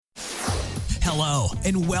Hello,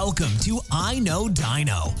 and welcome to I Know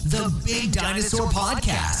Dino, the Big Dinosaur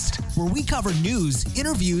Podcast, where we cover news,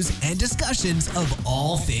 interviews, and discussions of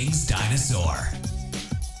all things dinosaur.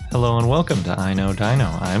 Hello and welcome to I Know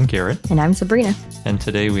Dino. I'm Garrett. And I'm Sabrina. And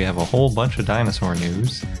today we have a whole bunch of dinosaur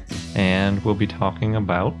news, and we'll be talking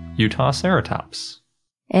about Utahceratops.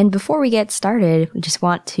 And before we get started, we just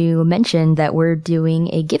want to mention that we're doing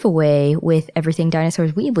a giveaway with Everything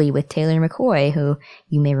Dinosaurs Weebly with Taylor McCoy, who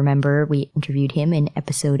you may remember we interviewed him in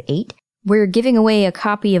episode 8. We're giving away a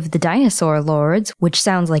copy of The Dinosaur Lords, which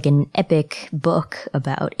sounds like an epic book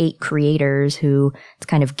about 8 creators who, it's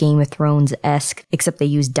kind of Game of Thrones-esque, except they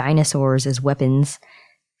use dinosaurs as weapons.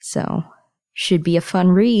 So, should be a fun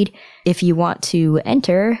read. If you want to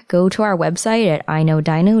enter, go to our website at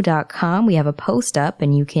iknowdino.com. We have a post up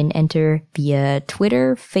and you can enter via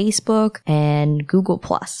Twitter, Facebook, and Google+.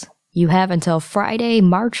 You have until Friday,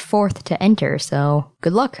 March 4th to enter, so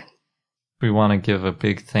good luck. We want to give a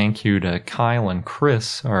big thank you to Kyle and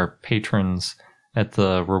Chris, our patrons at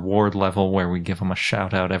the reward level where we give them a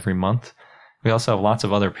shout out every month. We also have lots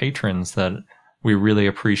of other patrons that we really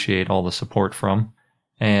appreciate all the support from.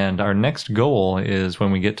 And our next goal is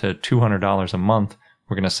when we get to $200 a month,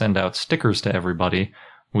 we're going to send out stickers to everybody.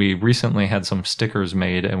 We recently had some stickers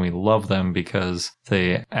made and we love them because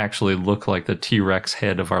they actually look like the T-Rex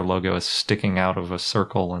head of our logo is sticking out of a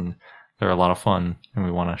circle, and they're a lot of fun, and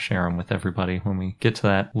we want to share them with everybody when we get to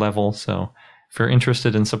that level. So if you're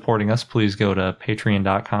interested in supporting us, please go to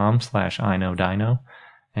patreon.com/iknowdino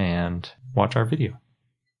and watch our video.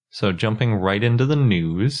 So jumping right into the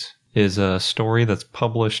news is a story that's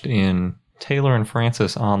published in Taylor and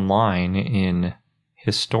Francis Online in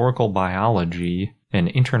Historical Biology, an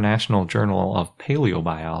International Journal of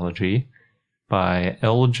Paleobiology, by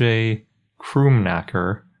L.J.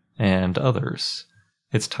 Krumnacher and others.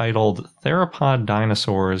 It's titled Theropod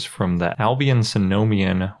Dinosaurs from the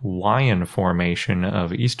Albion-Sonomian Wyan Formation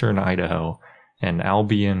of Eastern Idaho, and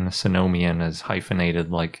Albion-Sonomian is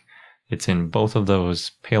hyphenated like it's in both of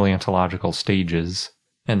those paleontological stages,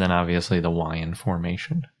 and then obviously the Wyan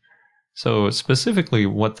Formation. So specifically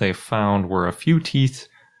what they found were a few teeth,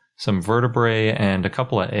 some vertebrae, and a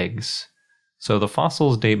couple of eggs. So the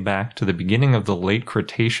fossils date back to the beginning of the late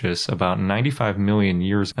Cretaceous, about 95 million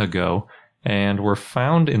years ago, and were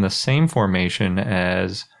found in the same formation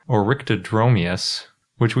as Oryctodromeus,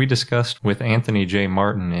 which we discussed with Anthony J.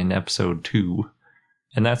 Martin in episode 2.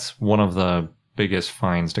 And that's one of the biggest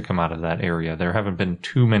finds to come out of that area. There haven't been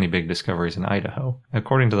too many big discoveries in Idaho.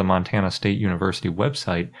 According to the Montana State University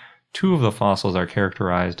website, 2 of the fossils are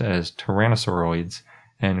characterized as tyrannosauroids,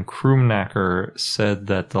 and Krumnacher said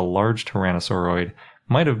that the large tyrannosauroid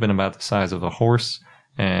might have been about the size of a horse,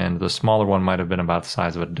 and the smaller one might have been about the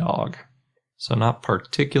size of a dog. So not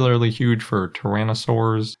particularly huge for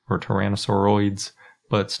tyrannosaurs or tyrannosauroids,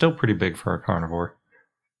 but still pretty big for a carnivore.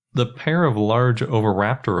 The pair of large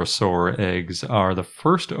Oviraptorosaur eggs are the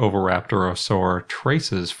first Oviraptorosaur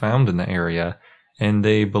traces found in the area, and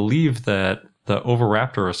they believe that the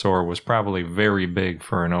Oviraptorosaur was probably very big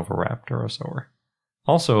for an Oviraptorosaur.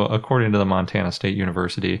 Also, according to the Montana State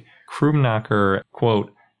University, Krumnacher,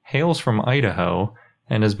 quote, hails from Idaho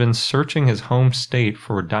and has been searching his home state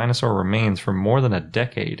for dinosaur remains for more than a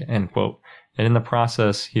decade, end quote, and in the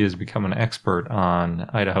process he has become an expert on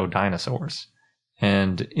Idaho dinosaurs.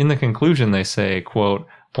 And in the conclusion they say, quote,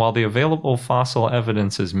 while the available fossil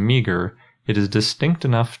evidence is meager, it is distinct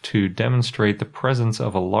enough to demonstrate the presence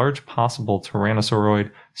of a large possible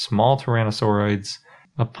tyrannosauroid, small tyrannosauroids,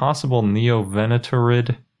 a possible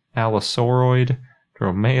neovenatorid, allosauriod,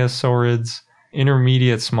 dromaeosaurids,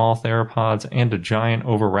 intermediate small theropods, and a giant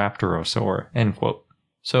Oviraptorosaur, end quote.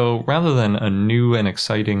 So rather than a new and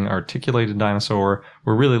exciting articulated dinosaur,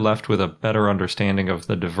 we're really left with a better understanding of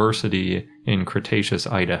the diversity in Cretaceous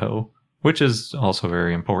Idaho, which is also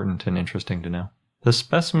very important and interesting to know. The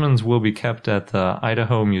specimens will be kept at the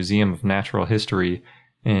Idaho Museum of Natural History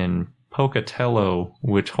in Pocatello,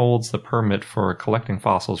 which holds the permit for collecting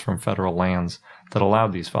fossils from federal lands that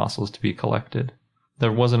allowed these fossils to be collected.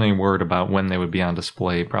 There wasn't any word about when they would be on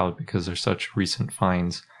display, probably because they're such recent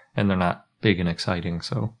finds, and they're not big and exciting,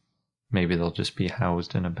 so maybe they'll just be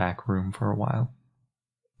housed in a back room for a while.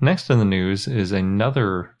 Next in the news is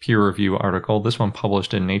another peer review article, this one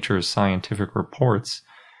published in Nature's Scientific Reports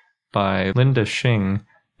by Linda Xing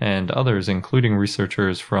and others, including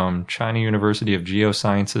researchers from China University of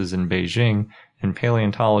Geosciences in Beijing and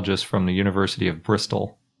paleontologists from the University of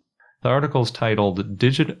Bristol. The article is titled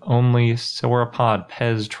Digit-Only Sauropod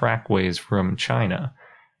Pez Trackways from China,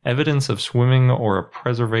 Evidence of Swimming or a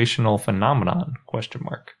Preservational Phenomenon?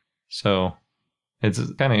 So It's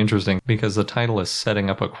kind of interesting because the title is setting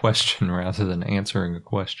up a question rather than answering a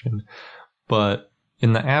question. But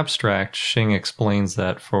in the abstract, Xing explains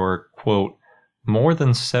that for, quote, more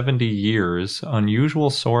than 70 years, unusual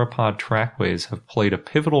sauropod trackways have played a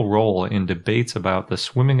pivotal role in debates about the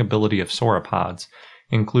swimming ability of sauropods,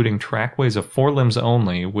 including trackways of forelimbs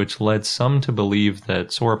only, which led some to believe that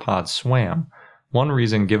sauropods swam. One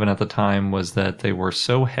reason given at the time was that they were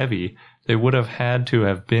so heavy they would have had to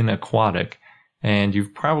have been aquatic, and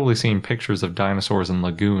you've probably seen pictures of dinosaurs in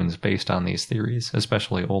lagoons based on these theories,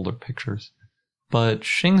 especially older pictures. But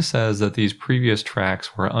Xing says that these previous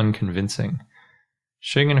tracks were unconvincing.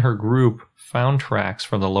 Xing and her group found tracks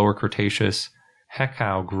from the Lower Cretaceous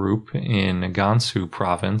Hekau group in Gansu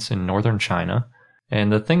province in northern China,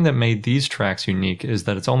 and the thing that made these tracks unique is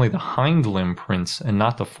that it's only the hind limb prints and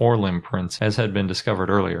not the forelimb prints, as had been discovered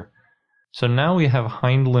earlier. So now we have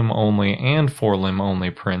hind limb only and forelimb only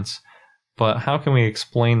prints, but how can we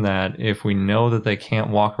explain that if we know that they can't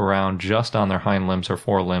walk around just on their hind limbs or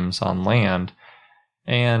forelimbs on land,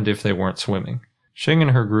 and if they weren't swimming? Xing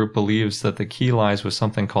and her group believes that the key lies with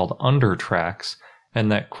something called under tracks,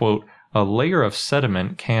 and that, quote, a layer of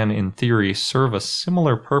sediment can, in theory, serve a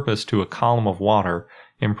similar purpose to a column of water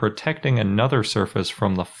in protecting another surface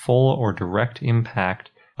from the full or direct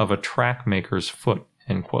impact of a track maker's foot,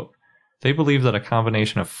 end quote. They believe that a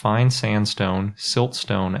combination of fine sandstone,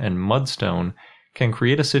 siltstone, and mudstone can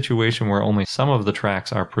create a situation where only some of the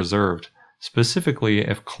tracks are preserved. Specifically,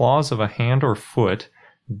 if claws of a hand or foot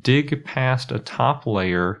dig past a top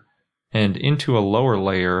layer and into a lower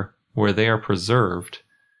layer where they are preserved,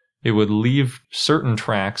 it would leave certain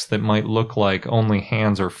tracks that might look like only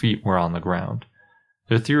hands or feet were on the ground.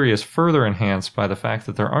 Their theory is further enhanced by the fact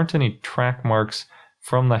that there aren't any track marks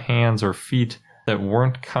from the hands or feet that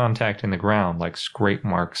weren't contacting the ground, like scrape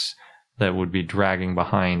marks that would be dragging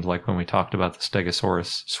behind, like when we talked about the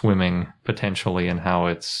Stegosaurus swimming potentially and how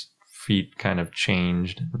its feet kind of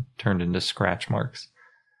changed and turned into scratch marks.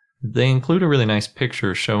 They include a really nice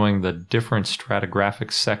picture showing the different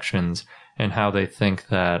stratigraphic sections and how they think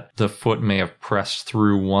that the foot may have pressed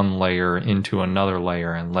through one layer into another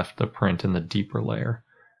layer and left the print in the deeper layer.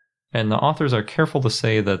 And the authors are careful to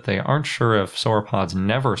say that they aren't sure if sauropods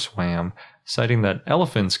never swam, citing that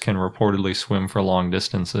elephants can reportedly swim for long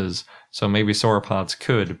distances, so maybe sauropods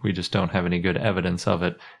could, we just don't have any good evidence of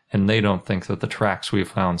it, and they don't think that the tracks we've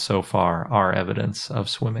found so far are evidence of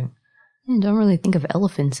swimming. I don't really think of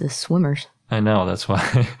elephants as swimmers. I know, that's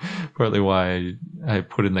why, partly why I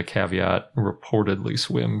put in the caveat, reportedly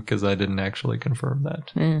swim, because I didn't actually confirm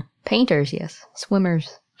that. Painters, yes.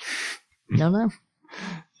 Swimmers. No.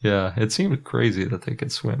 Yeah, it seemed crazy that they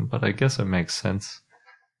could swim, but I guess it makes sense.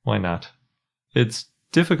 Why not? It's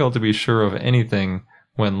difficult to be sure of anything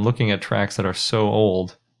when looking at tracks that are so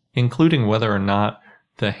old, including whether or not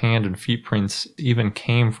the hand and feet prints even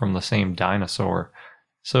came from the same dinosaur.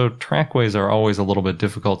 So trackways are always a little bit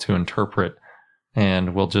difficult to interpret,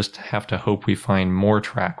 and we'll just have to hope we find more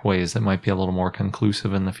trackways that might be a little more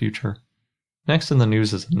conclusive in the future. Next in the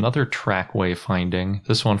news is another trackway finding,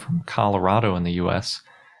 this one from Colorado in the US.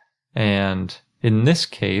 And in this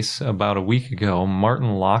case, about a week ago,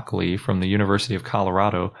 Martin Lockley from the University of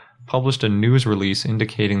Colorado published a news release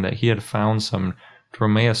indicating that he had found some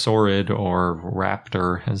dromaeosaurid, or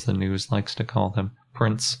raptor as the news likes to call them,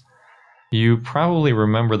 prints. You probably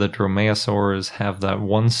remember that dromaeosaurs have that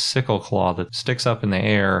one sickle claw that sticks up in the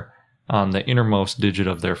air on the innermost digit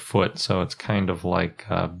of their foot, so it's kind of like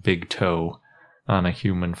a big toe on a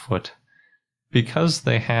human foot. Because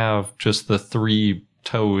they have just the 3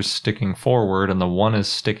 toes sticking forward and the one is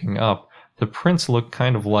sticking up, the prints look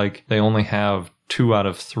kind of like they only have 2 out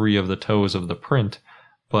of 3 of the toes of the print,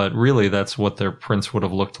 but really that's what their prints would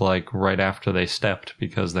have looked like right after they stepped,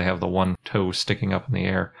 because they have the one toe sticking up in the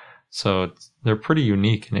air. So they're pretty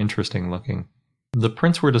unique and interesting looking. The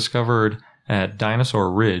prints were discovered at Dinosaur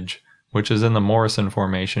Ridge, which is in the Morrison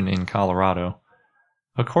Formation in Colorado.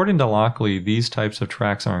 According to Lockley, these types of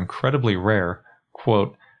tracks are incredibly rare.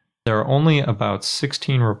 Quote, there are only about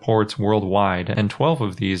 16 reports worldwide, and 12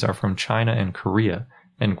 of these are from China and Korea,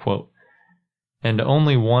 end quote. And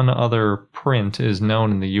only one other print is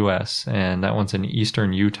known in the US, and that one's in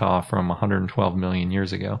eastern Utah from 112 million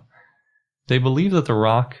years ago. They believe that the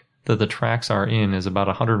rock that the tracks are in is about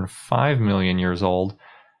 105 million years old,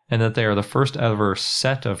 and that they are the first ever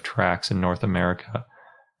set of tracks in North America.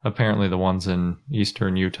 Apparently the ones in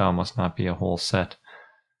eastern Utah must not be a whole set.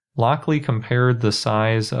 Lockley compared the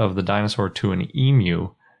size of the dinosaur to an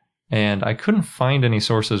emu, and I couldn't find any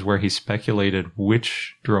sources where he speculated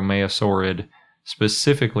which dromaeosaurid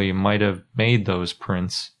specifically might have made those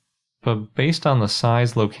prints, But based on the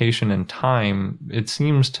size, location, and time, it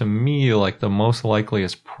seems to me like the most likely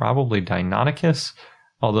is probably Deinonychus,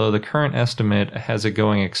 although the current estimate has it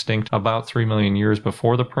going extinct about 3 million years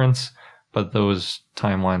before the prince, but those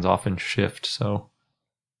timelines often shift, so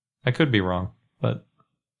I could be wrong, but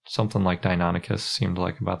something like Deinonychus seemed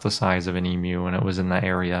like about the size of an emu, and it was in the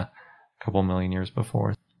area a couple million years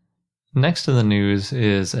before. Next in the news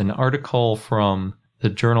is an article from the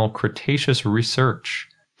journal Cretaceous Research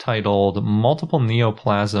titled Multiple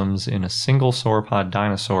Neoplasms in a Single Sauropod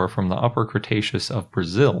Dinosaur from the Upper Cretaceous of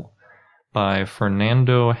Brazil by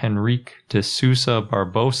Fernando Henrique de Sousa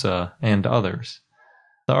Barbosa and others.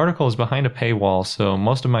 The article is behind a paywall, so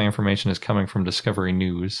most of my information is coming from Discovery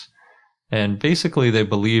News. And basically they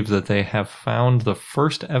believe that they have found the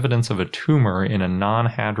first evidence of a tumor in a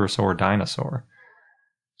non-hadrosaur dinosaur.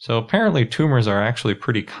 So apparently tumors are actually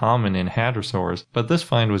pretty common in hadrosaurs, but this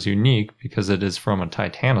find was unique because it is from a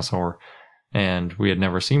titanosaur, and we had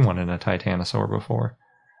never seen one in a titanosaur before.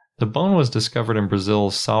 The bone was discovered in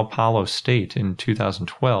Brazil's Sao Paulo state in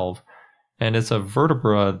 2012, and it's a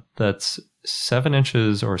vertebra that's 7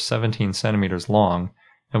 inches or 17 centimeters long,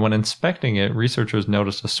 and when inspecting it, researchers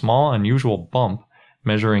noticed a small, unusual bump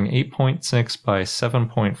measuring 8.6 by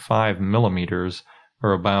 7.5 millimeters,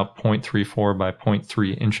 or about 0.34 by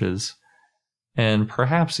 0.3 inches. And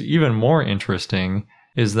perhaps even more interesting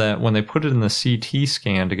is that when they put it in the CT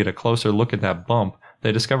scan to get a closer look at that bump,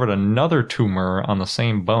 they discovered another tumor on the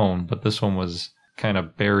same bone, but this one was kind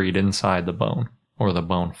of buried inside the bone, or the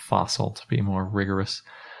bone fossil to be more rigorous.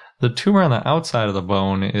 The tumor on the outside of the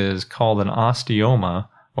bone is called an osteoma,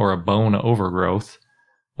 or a bone overgrowth,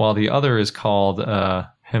 while the other is called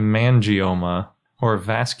a hemangioma, or a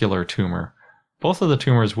vascular tumor. Both of the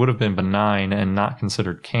tumors would have been benign and not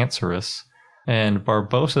considered cancerous, and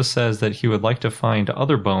Barbosa says that he would like to find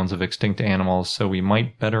other bones of extinct animals so we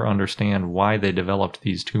might better understand why they developed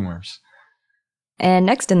these tumors. And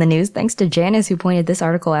next in the news, thanks to Janice who pointed this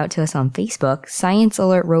article out to us on Facebook, Science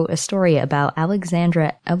Alert wrote a story about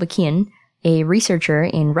Alexandra Elbakian, a researcher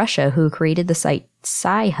in Russia who created the site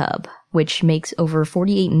Sci-Hub, which makes over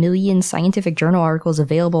 48 million scientific journal articles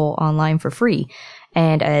available online for free.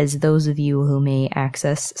 And as those of you who may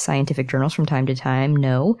access scientific journals from time to time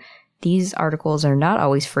know, these articles are not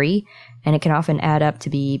always free, and it can often add up to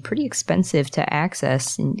be pretty expensive to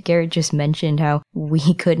access. And Garrett just mentioned how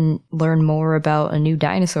we couldn't learn more about a new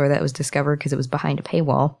dinosaur that was discovered because it was behind a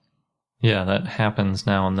paywall. Yeah, that happens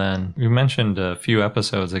now and then. We mentioned a few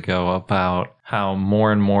episodes ago about how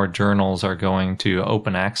more and more journals are going to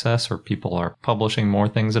open access, or people are publishing more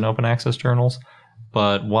things in open access journals.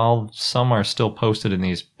 But while some are still posted in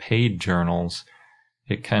these paid journals,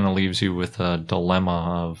 it kind of leaves you with a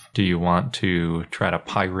dilemma of, do you want to try to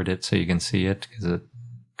pirate it so you can see it? Because it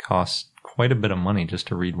costs quite a bit of money just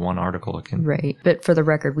to read one article. Right. But for the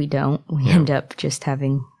record, we don't. We end up just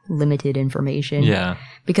having limited information. Yeah.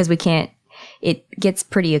 Because we can't. It gets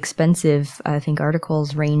pretty expensive. I think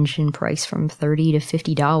articles range in price from $30 to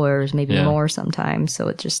 $50, maybe more sometimes. So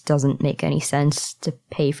it just doesn't make any sense to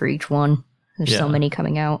pay for each one. There's so many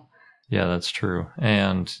coming out. Yeah, that's true.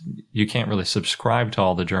 And you can't really subscribe to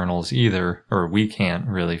all the journals either, or we can't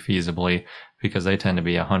really feasibly, because they tend to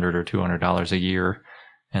be $100 or $200 a year,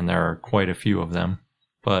 and there are quite a few of them.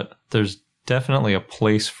 But there's definitely a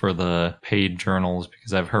place for the paid journals,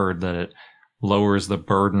 because I've heard that it lowers the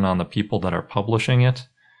burden on the people that are publishing it,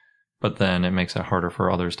 but then it makes it harder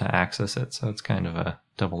for others to access it. So it's kind of a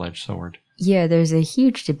double-edged sword. Yeah, there's a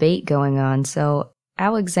huge debate going on. So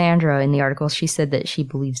Alexandra, in the article, she said that she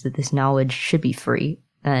believes that this knowledge should be free,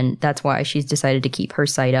 and that's why she's decided to keep her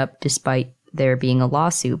site up despite there being a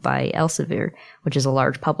lawsuit by Elsevier, which is a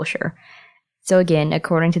large publisher. So again,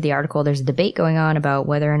 according to the article, there's a debate going on about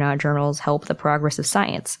whether or not journals help the progress of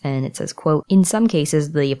science, and it says, quote, "In some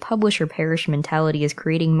cases, the publish-or-perish mentality is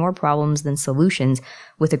creating more problems than solutions,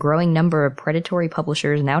 with a growing number of predatory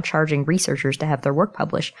publishers now charging researchers to have their work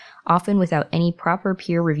published, often without any proper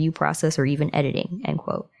peer review process or even editing," end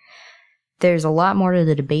quote. There's a lot more to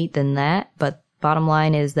the debate than that, but bottom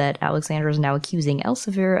line is that Alexandra is now accusing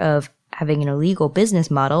Elsevier of having an illegal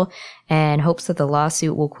business model and hopes that the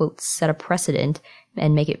lawsuit will, quote, "set a precedent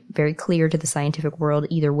and make it very clear to the scientific world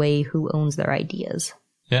either way who owns their ideas."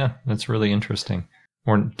 Yeah, that's really interesting.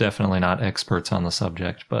 We're definitely not experts on the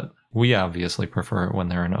subject, but we obviously prefer it when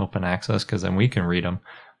they're in open access because then we can read them.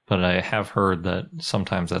 But I have heard that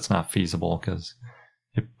sometimes that's not feasible because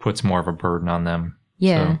it puts more of a burden on them.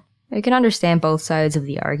 Yeah, so I can understand both sides of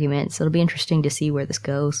the argument, so it'll be interesting to see where this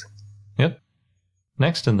goes. Yep.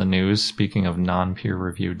 Next in the news, speaking of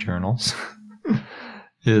non-peer-reviewed journals,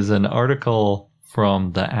 is an article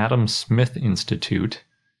from the Adam Smith Institute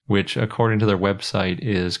which, according to their website,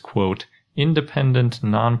 is, quote, independent,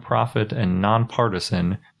 nonprofit, and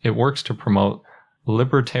nonpartisan. It works to promote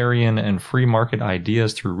libertarian and free market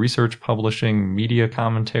ideas through research, publishing, media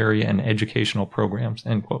commentary, and educational programs,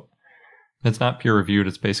 end quote. It's not peer-reviewed.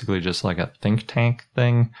 It's basically just like a think tank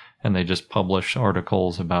thing, and they just publish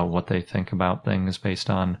articles about what they think about things based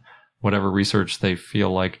on whatever research they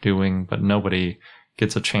feel like doing, but nobody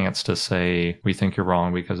gets a chance to say, we think you're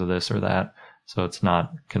wrong because of this or that. So it's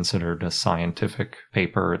not considered a scientific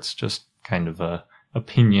paper. It's just kind of a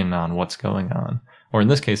opinion on what's going on, or in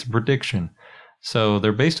this case, a prediction. So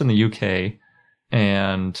they're based in the UK,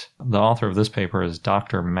 and the author of this paper is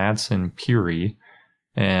Dr. Madsen Puri,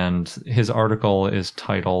 and his article is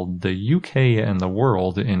titled The UK and the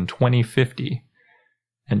World in 2050.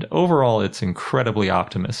 And overall, it's incredibly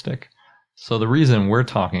optimistic. So the reason we're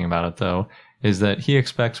talking about it, though, is that he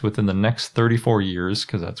expects within the next 34 years,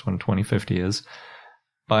 because that's when 2050 is,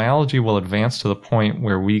 biology will advance to the point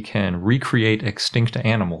where we can recreate extinct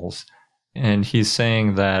animals. And he's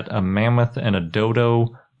saying that a mammoth and a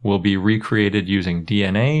dodo will be recreated using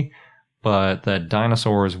DNA, but that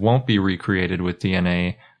dinosaurs won't be recreated with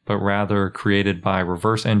DNA, but rather created by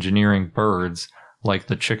reverse engineering birds like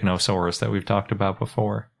the Chickenosaurus that we've talked about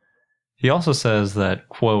before. He also says that,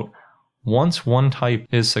 quote, once one type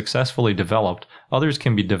is successfully developed, others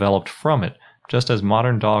can be developed from it, just as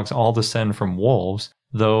modern dogs all descend from wolves,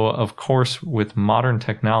 though, of course, with modern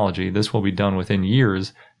technology, this will be done within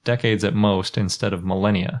years, decades at most, instead of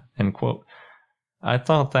millennia, end quote. I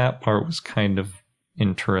thought that part was kind of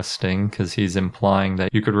interesting, because he's implying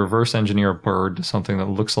that you could reverse engineer a bird to something that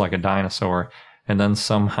looks like a dinosaur and then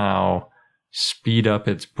somehow speed up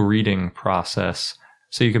its breeding process.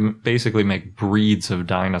 So you can basically make breeds of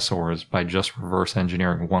dinosaurs by just reverse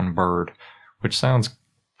engineering one bird, which sounds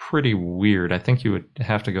pretty weird. I think you would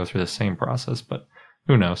have to go through the same process, but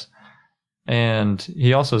who knows? And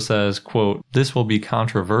he also says, quote, this will be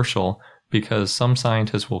controversial because some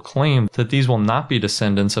scientists will claim that these will not be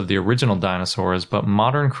descendants of the original dinosaurs, but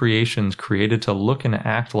modern creations created to look and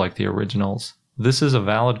act like the originals. This is a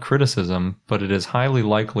valid criticism, but it is highly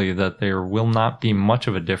likely that there will not be much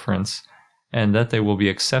of a difference and that they will be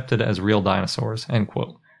accepted as real dinosaurs, end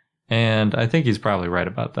quote. And I think he's probably right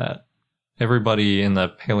about that. Everybody in the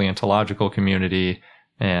paleontological community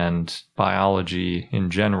and biology in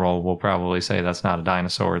general will probably say that's not a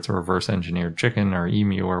dinosaur, it's a reverse engineered chicken or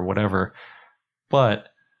emu or whatever. But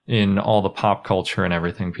in all the pop culture and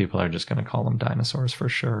everything, people are just going to call them dinosaurs for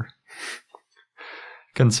sure.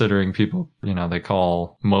 Considering people, they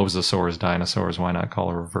call mosasaurs dinosaurs, why not call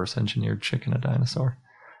a reverse engineered chicken a dinosaur?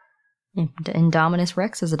 Indominus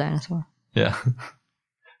Rex is a dinosaur. Yeah,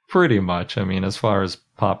 pretty much. I mean, as far as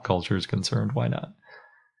pop culture is concerned, why not?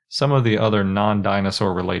 Some of the other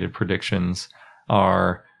non-dinosaur related predictions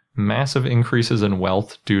are massive increases in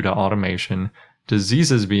wealth due to automation,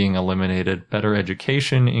 diseases being eliminated, better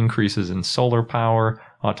education, increases in solar power,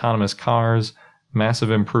 autonomous cars,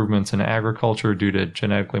 massive improvements in agriculture due to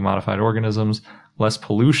genetically modified organisms, less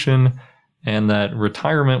pollution, and that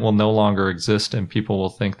retirement will no longer exist and people will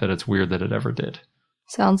think that it's weird that it ever did.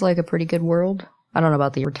 Sounds like a pretty good world. I don't know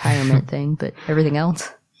about the retirement thing, but everything else.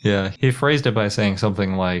 Yeah, he phrased it by saying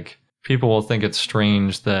something like, people will think it's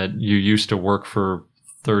strange that you used to work for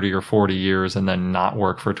 30 or 40 years and then not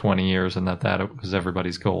work for 20 years and that was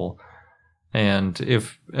everybody's goal. And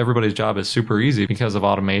if everybody's job is super easy because of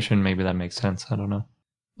automation, maybe that makes sense. I don't know.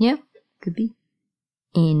 Yeah, could be.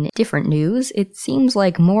 In different news, it seems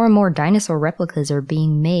like more and more dinosaur replicas are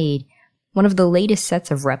being made. One of the latest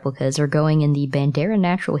sets of replicas are going in the Bandera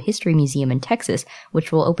Natural History Museum in Texas,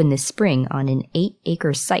 which will open this spring on an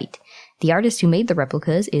 8-acre site. The artist who made the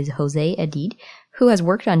replicas is Jose Edid, who has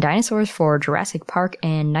worked on dinosaurs for Jurassic Park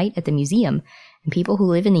and Night at the Museum. And people who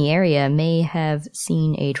live in the area may have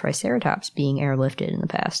seen a Triceratops being airlifted in the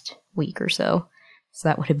past week or so. So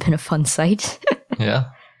that would have been a fun sight. Yeah.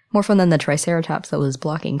 More fun than the Triceratops that was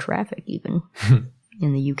blocking traffic, even,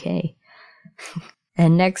 in the UK.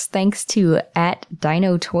 And next, thanks to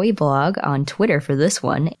 @DinoToyBlog on Twitter for this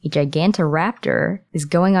one, a Gigantoraptor is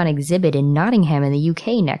going on exhibit in Nottingham in the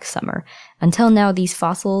UK next summer. Until now, these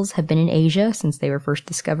fossils have been in Asia since they were first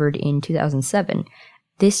discovered in 2007.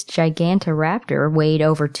 This Gigantoraptor weighed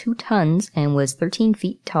over 2 tons and was 13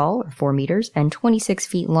 feet tall, or 4 meters, and 26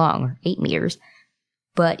 feet long, or 8 meters.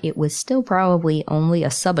 But it was still probably only a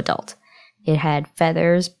subadult. It had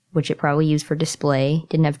feathers, which it probably used for display,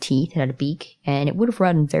 didn't have teeth, it had a beak, and it would have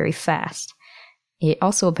run very fast. It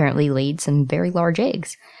also apparently laid some very large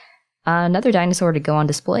eggs. Another dinosaur to go on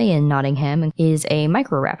display in Nottingham is a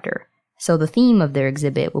Microraptor. So the theme of their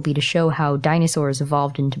exhibit will be to show how dinosaurs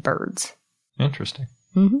evolved into birds. Interesting.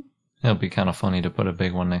 Mm-hmm. It'll be kind of funny to put a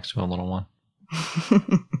big one next to a little one.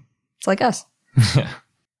 It's like us. Yeah.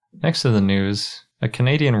 Next to the news, a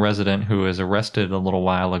Canadian resident who was arrested a little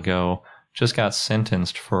while ago just got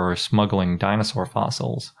sentenced for smuggling dinosaur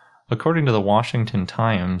fossils. According to the Washington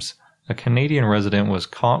Times, a Canadian resident was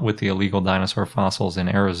caught with the illegal dinosaur fossils in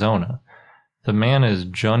Arizona. The man is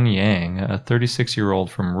Jun Yang, a 36-year-old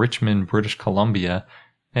from Richmond, British Columbia,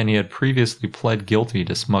 and he had previously pled guilty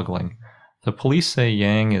to smuggling. The police say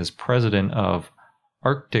Yang is president of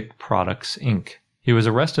Arctic Products, Inc. He was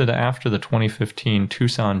arrested after the 2015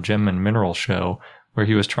 Tucson Gem and Mineral Show, where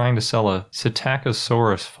he was trying to sell a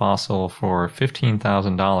Psittacosaurus fossil for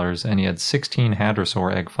 $15,000, and he had 16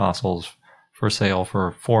 hadrosaur egg fossils for sale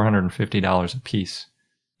for $450 apiece.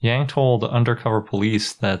 Yang told undercover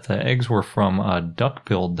police that the eggs were from a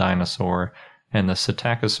duck-billed dinosaur, and the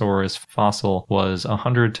Psittacosaurus fossil was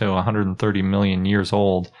 100 to 130 million years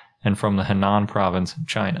old and from the Henan province of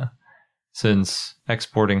China. Since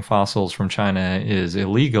exporting fossils from China is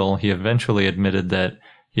illegal, he eventually admitted that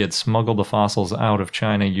he had smuggled the fossils out of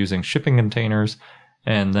China using shipping containers,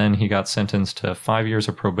 and then he got sentenced to 5 years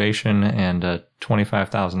of probation and a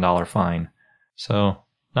 $25,000 fine. So,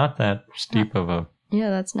 not that steep of a Yeah,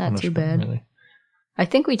 that's not too bad. Really. I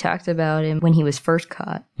think we talked about him when he was first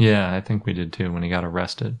caught. Yeah, I think we did too when he got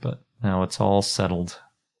arrested, but now it's all settled.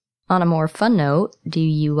 On a more fun note, do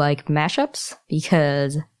you like mashups?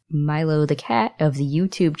 Because Milo the Cat of the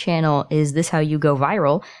YouTube channel Is This How You Go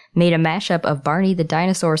Viral made a mashup of Barney the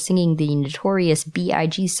Dinosaur singing the notorious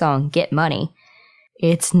B.I.G. song Get Money.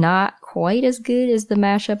 It's not quite as good as the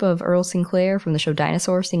mashup of Earl Sinclair from the show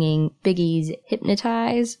Dinosaur singing Biggie's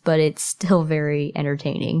Hypnotize, but it's still very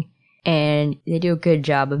entertaining. And they do a good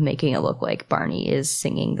job of making it look like Barney is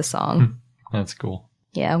singing the song. That's cool.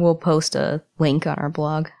 Yeah, we'll post a link on our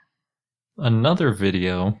blog. Another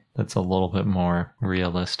video that's a little bit more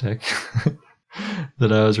realistic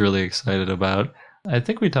that I was really excited about. I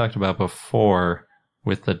think we talked about before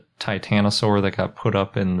with the Titanosaur that got put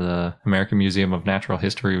up in the American Museum of Natural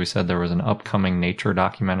History. We said there was an upcoming nature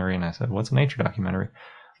documentary, and I said, what's a nature documentary?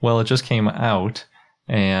 Well, it just came out,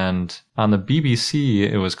 and on the BBC,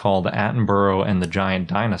 it was called Attenborough and the Giant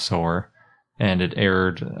Dinosaur, and it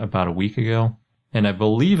aired about a week ago. And I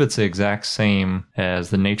believe it's the exact same as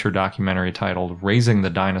the nature documentary titled Raising the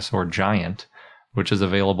Dinosaur Giant, which is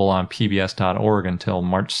available on pbs.org until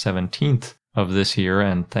March 17th of this year.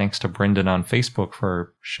 And thanks to Brendan on Facebook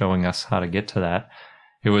for showing us how to get to that.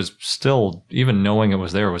 It was still, even knowing it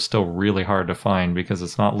was there, it was still really hard to find because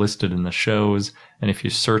it's not listed in the shows. And if you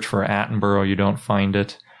search for Attenborough, you don't find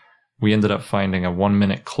it. We ended up finding a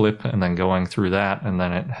 1-minute clip and then going through that, and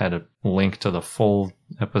then it had a link to the full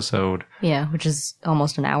episode. Yeah, which is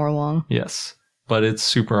almost an hour long. Yes, but it's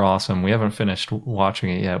super awesome. We haven't finished watching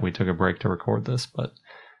it yet. We took a break to record this, but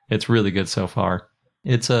it's really good so far.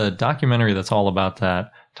 It's a documentary that's all about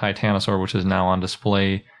that Titanosaur, which is now on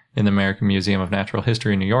display in the American Museum of Natural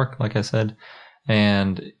History in New York, like I said.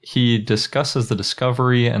 And he discusses the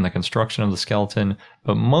discovery and the construction of the skeleton,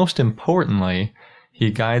 but most importantly, he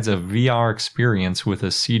guides a VR experience with a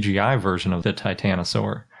CGI version of the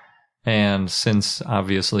Titanosaur. And since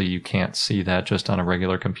obviously you can't see that just on a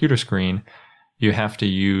regular computer screen, you have to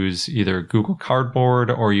use either Google Cardboard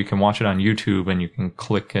or you can watch it on YouTube and you can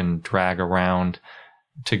click and drag around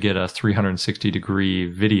to get a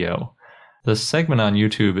 360-degree video. The segment on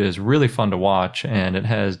YouTube is really fun to watch, and it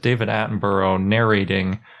has David Attenborough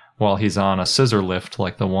narrating while he's on a scissor lift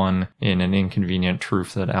like the one in An Inconvenient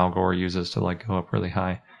Truth that Al Gore uses to like go up really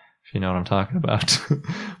high, if you know what I'm talking about.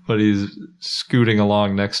 But he's scooting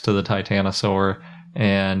along next to the Titanosaur,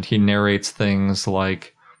 and he narrates things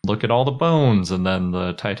like, look at all the bones, and then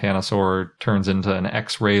the Titanosaur turns into an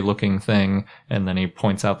X-ray looking thing, and then he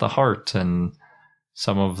points out the heart and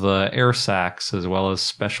some of the air sacs, as well as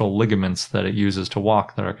special ligaments that it uses to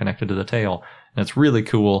walk that are connected to the tail. And it's really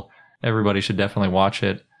cool. Everybody should definitely watch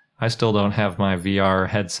it. I still don't have my VR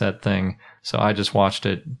headset thing, so I just watched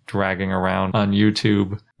it dragging around on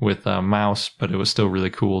YouTube with a mouse, but it was still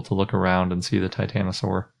really cool to look around and see the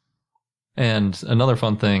Titanosaur. And another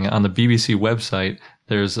fun thing, on the BBC website,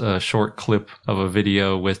 there's a short clip of a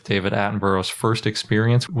video with David Attenborough's first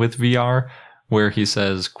experience with VR, where he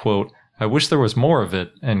says, quote, "I wish there was more of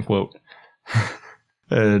it," end quote.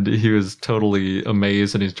 And he was totally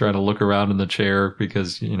amazed, and he's trying to look around in the chair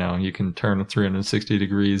because, you know, you can turn 360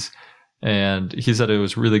 degrees. And he said it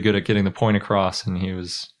was really good at getting the point across, and he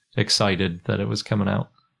was excited that it was coming out.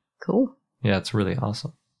 Cool. Yeah, it's really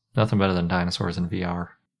awesome. Nothing better than dinosaurs in VR.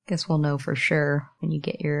 Guess we'll know for sure when you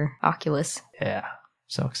get your Oculus. Yeah,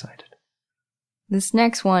 so excited. This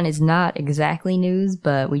next one is not exactly news,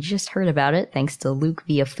 but we just heard about it thanks to Luke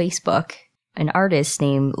via Facebook. An artist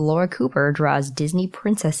named Laura Cooper draws Disney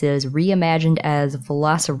princesses reimagined as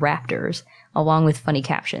velociraptors, along with funny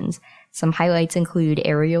captions. Some highlights include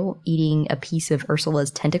Ariel eating a piece of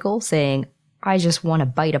Ursula's tentacle, saying, "I just want to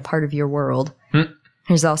bite a part of your world."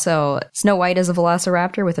 There's also Snow White as a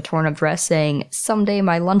velociraptor with a torn-up dress saying, "Someday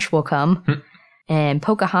my lunch will come." And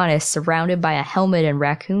Pocahontas surrounded by a helmet and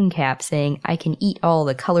raccoon cap saying, "I can eat all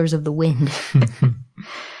the colors of the wind."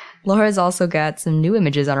 Laura's also got some new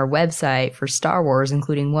images on her website for Star Wars,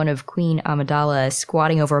 including one of Queen Amidala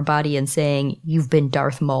squatting over a body and saying, "You've been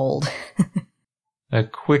Darth Mauled." A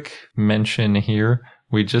quick mention here.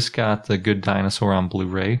 We just got The Good Dinosaur on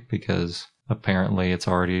Blu-ray because apparently it's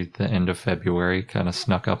already the end of February, kind of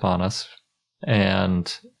snuck up on us.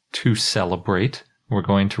 And to celebrate, we're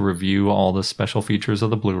going to review all the special features of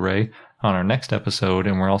the Blu-ray on our next episode,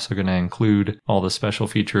 and we're also going to include all the special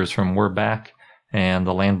features from We're Back and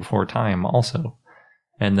The Land Before Time also.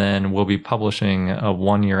 And then we'll be publishing a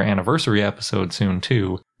 1-year anniversary episode soon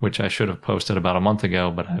too, which I should have posted about a month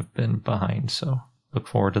ago, but I've been behind, so look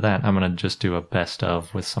forward to that. I'm going to just do a best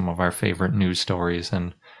of with some of our favorite news stories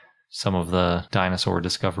and some of the dinosaur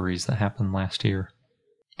discoveries that happened last year.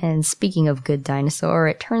 And speaking of Good Dinosaur,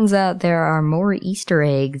 it turns out there are more Easter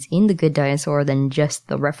eggs in The Good Dinosaur than just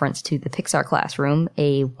the reference to the Pixar classroom,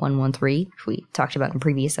 A113, which we talked about in a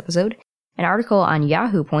previous episode. An article on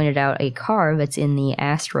Yahoo pointed out a car that's in the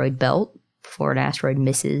asteroid belt before an asteroid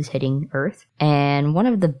misses hitting Earth. And one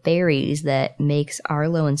of the berries that makes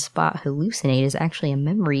Arlo and Spot hallucinate is actually a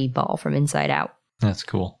memory ball from Inside Out. That's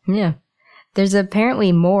cool. Yeah. There's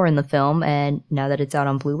apparently more in the film, and now that it's out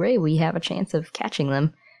on Blu-ray, we have a chance of catching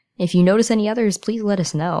them. If you notice any others, please let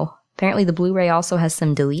us know. Apparently the Blu-ray also has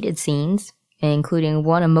some deleted scenes, including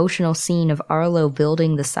one emotional scene of Arlo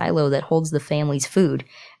building the silo that holds the family's food.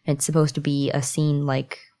 It's supposed to be a scene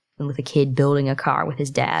like with a kid building a car with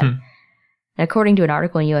his dad. And according to an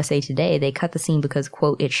article in USA Today, they cut the scene because,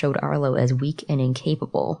 quote, it showed Arlo as weak and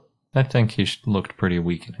incapable. I think he looked pretty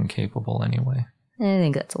weak and incapable anyway. I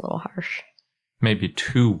think that's a little harsh. Maybe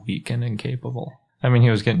too weak and incapable. I mean, he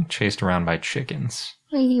was getting chased around by chickens.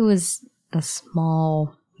 He was a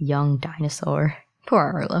small, young dinosaur. Poor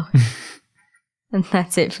Arlo. And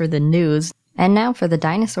that's it for the news. And now for the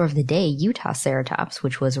dinosaur of the day, Utahceratops,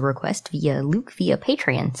 which was a request via Luke via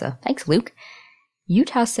Patreon. So thanks, Luke.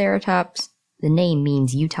 Utahceratops, the name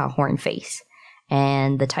means Utah hornface.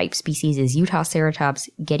 And the type species is Utahceratops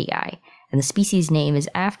gettyi. And the species name is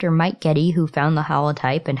after Mike Getty, who found the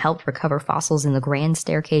holotype and helped recover fossils in the Grand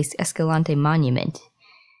Staircase Escalante Monument.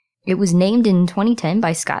 It was named in 2010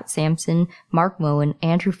 by Scott Sampson, Mark Moen,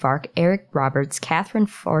 Andrew Fark, Eric Roberts, Catherine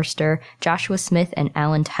Forster, Joshua Smith, and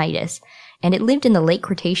Alan Titus, and it lived in the late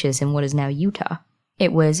Cretaceous in what is now Utah.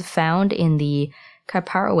 It was found in the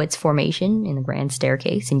Kaiparowitz Formation in the Grand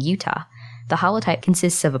Staircase in Utah. The holotype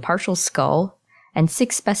consists of a partial skull, and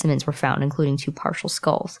 6 specimens were found, including 2 partial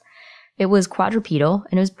skulls. It was quadrupedal,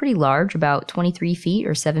 and it was pretty large, about 23 feet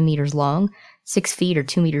or 7 meters long, 6 feet or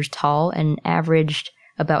 2 meters tall, and averaged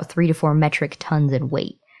about 3 to 4 metric tons in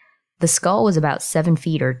weight. The skull was about 7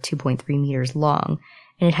 feet or 2.3 meters long,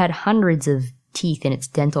 and it had hundreds of teeth in its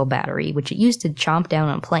dental battery, which it used to chomp down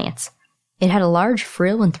on plants. It had a large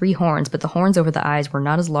frill and 3 horns, but the horns over the eyes were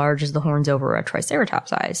not as large as the horns over a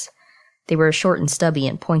Triceratops' eyes. They were short and stubby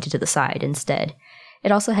and pointed to the side instead.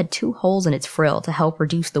 It also had 2 holes in its frill to help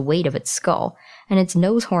reduce the weight of its skull, and its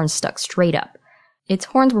nose horns stuck straight up. Its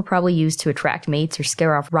horns were probably used to attract mates or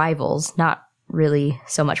scare off rivals, not really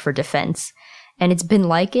so much for defense. And it's been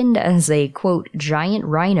likened as a, quote, giant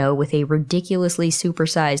rhino with a ridiculously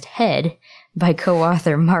supersized head by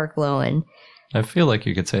co-author Mark Lowen. I feel like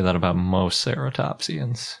you could say that about most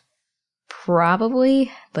ceratopsians.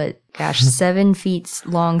 Probably, but gosh, 7 feet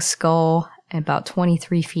long skull, about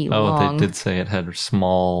 23 feet long. Oh, they did say it had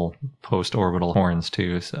small post-orbital horns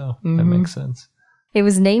too, so that makes sense. It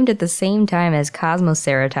was named at the same time as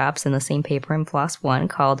Cosmoceratops in the same paper in PLOS One,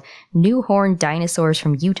 called New Horned Dinosaurs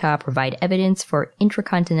from Utah Provide Evidence for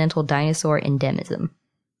Intracontinental Dinosaur Endemism.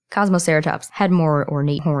 Cosmoceratops had more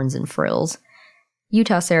ornate horns and frills.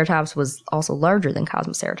 Utahceratops was also larger than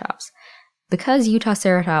Cosmoceratops. Because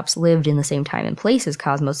Utahceratops lived in the same time and place as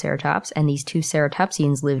Cosmoceratops, and these 2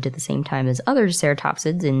 ceratopsians lived at the same time as other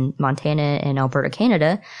ceratopsids in Montana and Alberta,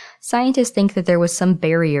 Canada, scientists think that there was some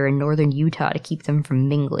barrier in northern Utah to keep them from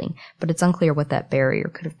mingling, but it's unclear what that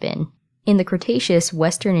barrier could have been. In the Cretaceous,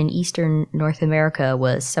 western and eastern North America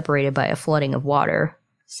was separated by a flooding of water,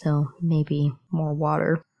 so maybe more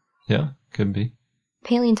water. Yeah, could be.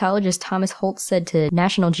 Paleontologist Thomas Holtz said to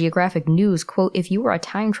National Geographic News, quote, "If you were a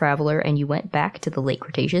time traveler and you went back to the late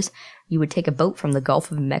Cretaceous, you would take a boat from the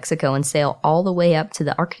Gulf of Mexico and sail all the way up to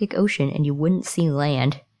the Arctic Ocean and you wouldn't see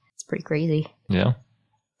land." It's pretty crazy. Yeah.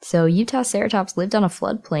 So Utahceratops lived on a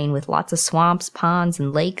floodplain with lots of swamps, ponds,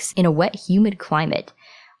 and lakes in a wet, humid climate.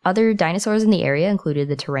 Other dinosaurs in the area included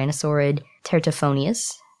the Tyrannosaurid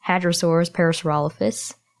Teratophonius, Hadrosaurs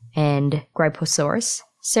Parasaurolophus, and Gryposaurus,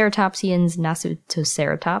 Ceratopsians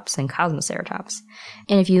Nasutoceratops, and Cosmoceratops.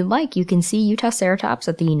 And if you'd like, you can see Utahceratops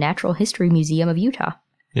at the Natural History Museum of Utah.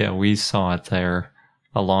 Yeah, we saw it there,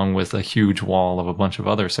 along with a huge wall of a bunch of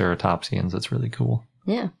other ceratopsians. It's really cool.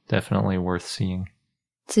 Yeah. Definitely worth seeing.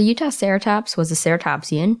 So Utahceratops was a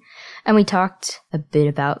ceratopsian, and we talked a bit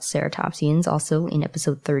about ceratopsians also in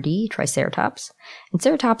episode 30, Triceratops. And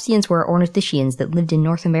ceratopsians were ornithischians that lived in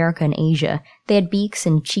North America and Asia. They had beaks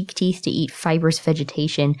and cheek teeth to eat fibrous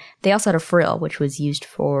vegetation. They also had a frill, which was used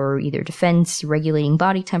for either defense, regulating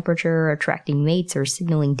body temperature, attracting mates, or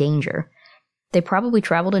signaling danger. They probably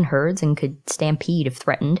traveled in herds and could stampede if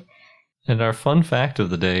threatened. And our fun fact of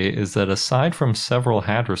the day is that aside from several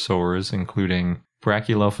hadrosaurs, including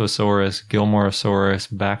Brachylophosaurus, Gilmorosaurus,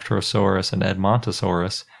 Bactrosaurus, and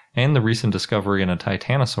Edmontosaurus, and the recent discovery in a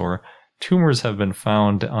titanosaur, tumors have been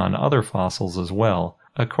found on other fossils as well.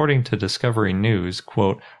 According to Discovery News,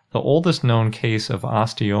 quote, "The oldest known case of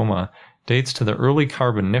osteoma dates to the early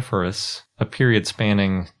Carboniferous, a period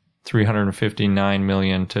spanning 359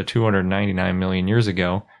 million to 299 million years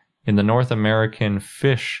ago, in the North American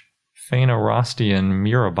fish Phanerostian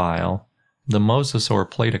mirabile. The mosasaur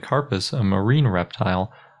Platycarpus, a marine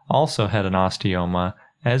reptile, also had an osteoma,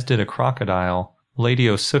 as did a crocodile,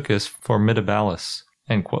 Ladiosuchus formidabalis,"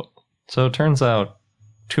 end quote. So it turns out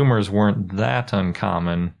tumors weren't that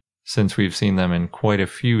uncommon, since we've seen them in quite a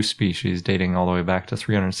few species dating all the way back to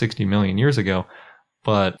 360 million years ago,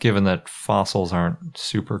 but given that fossils aren't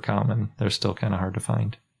super common, they're still kind of hard to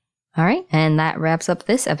find. All right, and that wraps up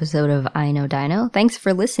this episode of I Know Dino. Thanks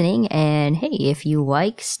for listening, and hey, if you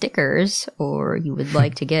like stickers, or you would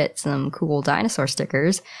like to get some cool dinosaur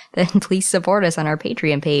stickers, then please support us on our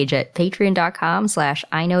Patreon page at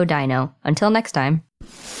patreon.com/iknowdino. Until next time.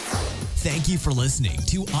 Thank you for listening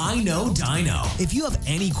to I Know Dino. If you have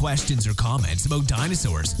any questions or comments about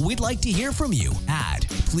dinosaurs, we'd like to hear from you at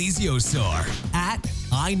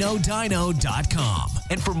plesiosaur@iknowdino.com.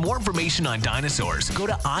 And for more information on dinosaurs, go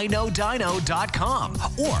to iknowdino.com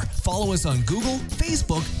or follow us on Google,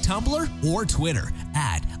 Facebook, Tumblr, or Twitter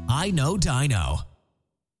at I Know Dino.